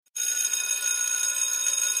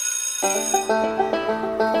Yeah.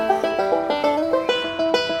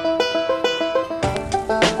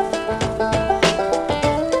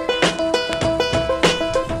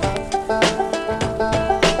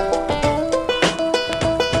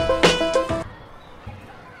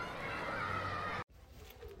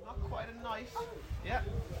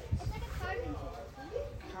 It's like a carving tool.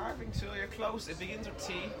 Carving tool, you're close. It begins with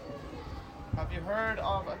T. Have you heard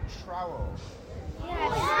of a trowel?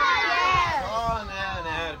 Yes. Oh, now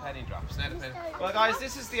the penny drops. Now the penny. Well, guys,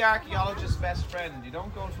 this is the archaeologist's best friend. You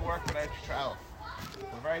don't go to work without your trowel.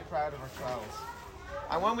 We're very proud of our trowels.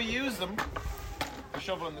 And when we use them, the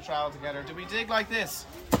shovel and the trowel together, do we dig like this?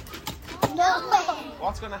 No.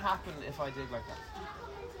 What's going to happen if I dig like that?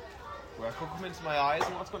 Well, I could come into my eyes,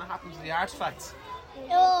 and what's going to happen to the artifacts?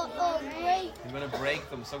 Break. I'm going to break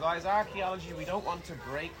them. So, guys, archaeology, we don't want to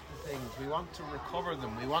break the things. We want to recover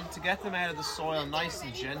them. We want to get them out of the soil nice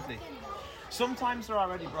and gently. Sometimes they're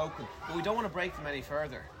already broken, but we don't want to break them any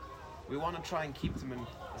further. We want to try and keep them in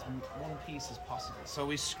as one piece as possible. So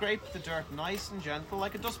we scrape the dirt nice and gentle,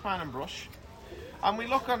 like a dustpan and brush. And we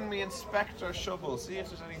look and we inspect our shovel, see if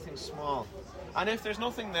there's anything small. And if there's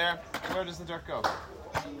nothing there, where does the dirt go?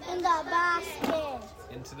 In the basket.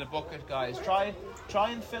 Into the bucket, guys. Try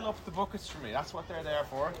and fill up the buckets for me. That's what they're there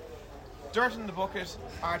for. Dirt in the bucket,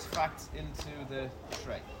 artifacts into the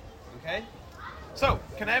tray. Okay? So,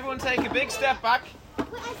 can everyone take a big step back? Wait,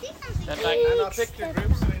 I see something. Step back. And I'll pick your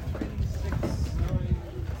groups. So 3, 6, 9,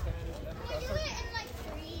 10, 11, 12,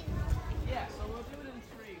 13. Yeah, so we'll do it in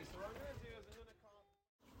 3. So what we're going to do is I'm going to call...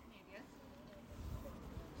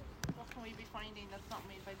 What can we be finding that's not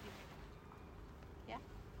made by people? Yeah?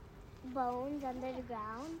 Bones under the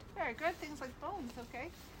ground. Very good. Things like bones,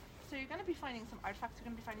 okay? So you're going to be finding some artifacts, you're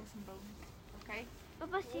going to be finding some bones, okay?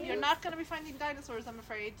 You're not going to be finding dinosaurs, I'm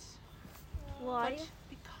afraid. Why? But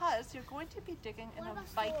because you're going to be digging in a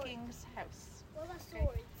Viking's house. What about Okay.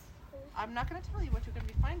 swords? I'm not going to tell you what you're going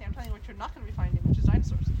to be finding, I'm telling you what you're not going to be finding, which is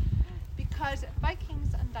dinosaurs. Because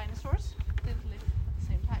Vikings and dinosaurs didn't live at the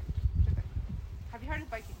same time, did they? Have you heard of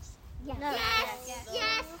Vikings? Yes. No. Yes.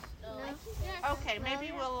 Yes. Okay,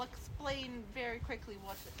 maybe we'll explain very quickly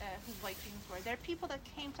what who Vikings were. They're people that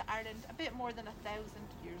came to Ireland a bit more than 1,000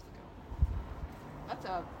 years ago. That's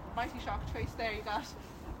a mighty shocked face there you got.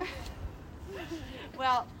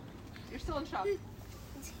 Well, you're still in shock. And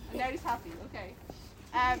now he's happy, okay.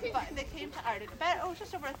 But they came to Ireland about,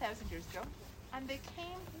 just over 1,000 years ago. And they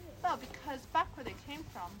came, well, because back where they came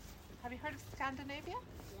from, have you heard of Scandinavia?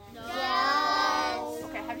 No.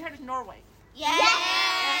 Okay, have you heard of Norway?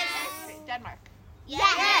 Yes. Okay, Denmark?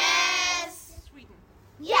 Yes. Sweden?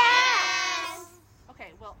 Yes.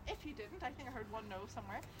 Okay, well, if you didn't, I think I heard one no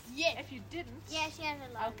somewhere. Yes. If you didn't, Yes, she has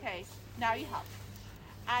a lot. okay, now you have.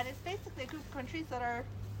 And it's basically a group of countries that are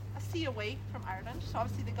a sea away from Ireland. So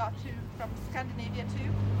obviously they got from Scandinavia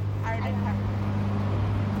to Ireland.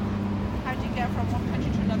 How do you get from one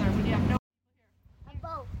country to another when you have no A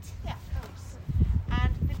boat. Yeah, boats.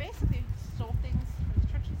 And they basically stole things from the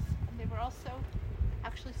churches, and they were also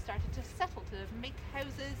actually started to settle, to make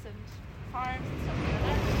houses and farms and stuff like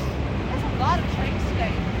that. There's a lot of trains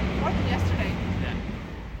today, more than yesterday.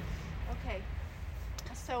 Yeah. Okay,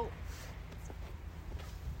 so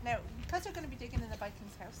now because you're going to be digging in the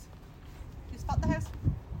Viking's house, do you spot the house?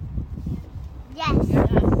 Yes.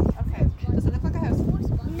 Okay, does it look like a house?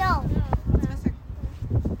 No. What's missing?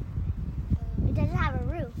 It doesn't have a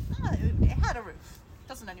roof. It had a roof.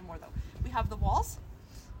 Doesn't anymore though. We have the walls,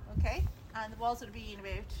 okay, and the walls would be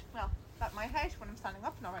about my height when I'm standing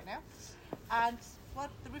up, not right now. And what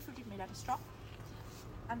the roof would be made out of straw.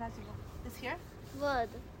 And as you look, this here, Wood.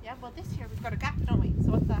 yeah, well this here we've got a gap, don't we?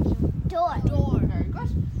 So what's that? Door. Very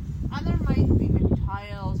good. And there might be maybe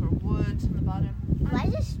tiles or wood on the bottom. Why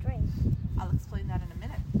is it straight? I'll explain that in a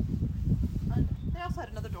minute. And they also had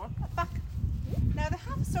another door at the back. Now they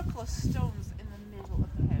have a circle of stones in the middle of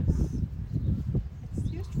the house.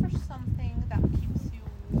 It's used for something that keeps you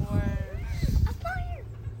warm. A fire.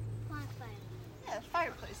 Fire. Yeah, there's a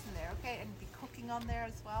fireplace in there, okay? And be cooking on there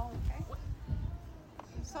as well, okay?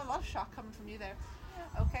 So a lot of shock coming from you there.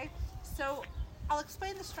 Okay, so I'll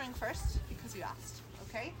explain the string first because you asked,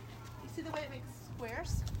 okay? You see the way it makes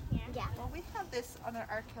squares? Yeah. Well, we have this on our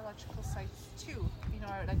archaeological sites too. You know,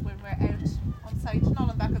 like when we're out on site, not on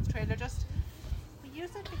the back of the trailer, just we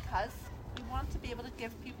use it because we want to be able to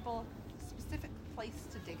give people a specific place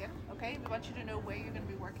to dig in, okay? We want you to know where you're going to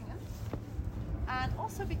be working in. And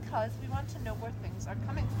also because we want to know where things are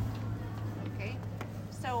coming from, okay?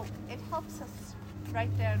 So it helps us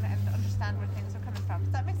write down and understand where things are coming from.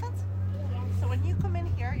 Does that make sense? So when you come in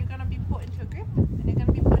here, you're going to be put into a group and you're going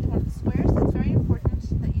to be put into one of the squares. It's very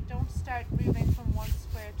important that you don't start moving from one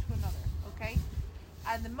square to another.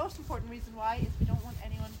 And the most important reason why is we don't want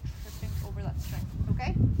anyone tripping over that string,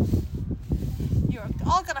 okay? You're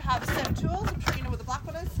all going to have a set of tools. I'm sure you know what the black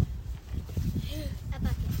one is. A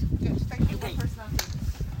bucket. Good, thank you. One personality.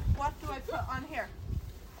 What do I put on here?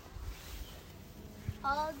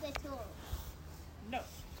 All the tools. No.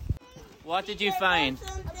 What did you find?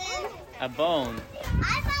 A bone.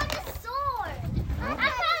 I found a sword. I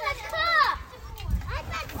found a cup. I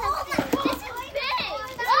found something. This is big.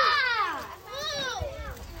 Wow.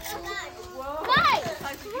 Whoa. Guys,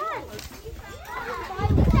 Size of you.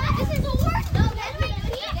 this is a word. No, that's my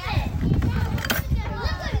pieces.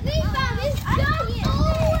 Look what we found. This giant.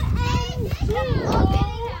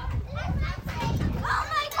 Oh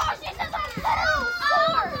my gosh, this is a little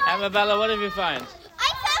sword. Amabella, what have you found? I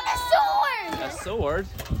found a sword. A sword?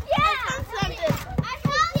 Yeah. I found something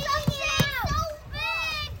so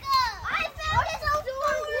big. I found a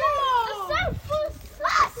sword.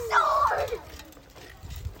 A sword.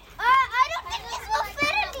 I don't think this will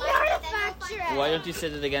fit in the artifact shed. Why don't you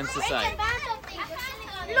sit it against the side?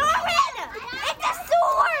 Lauren, it's a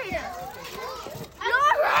sword.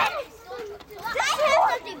 Lauren, the sword.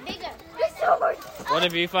 Something bigger. The sword. What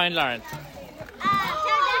have you found, Lauren?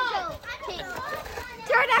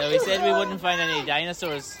 Pterodactyl. So we said we wouldn't find any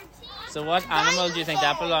dinosaurs. So what animal do you think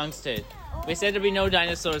that belongs to? We said there'd be no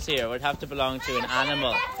dinosaurs here. It would have to belong to an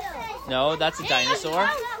animal. No, that's a dinosaur.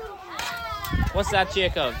 What's that,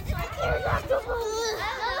 Jacob?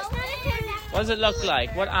 What does it look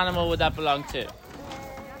like? What animal would that belong to? A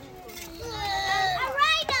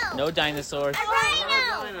rhino. No dinosaurs. A Not rhino.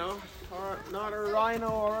 a rhino. Or not a rhino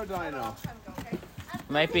or a dino.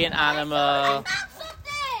 Might be an animal. I found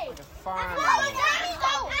something. A farm animal.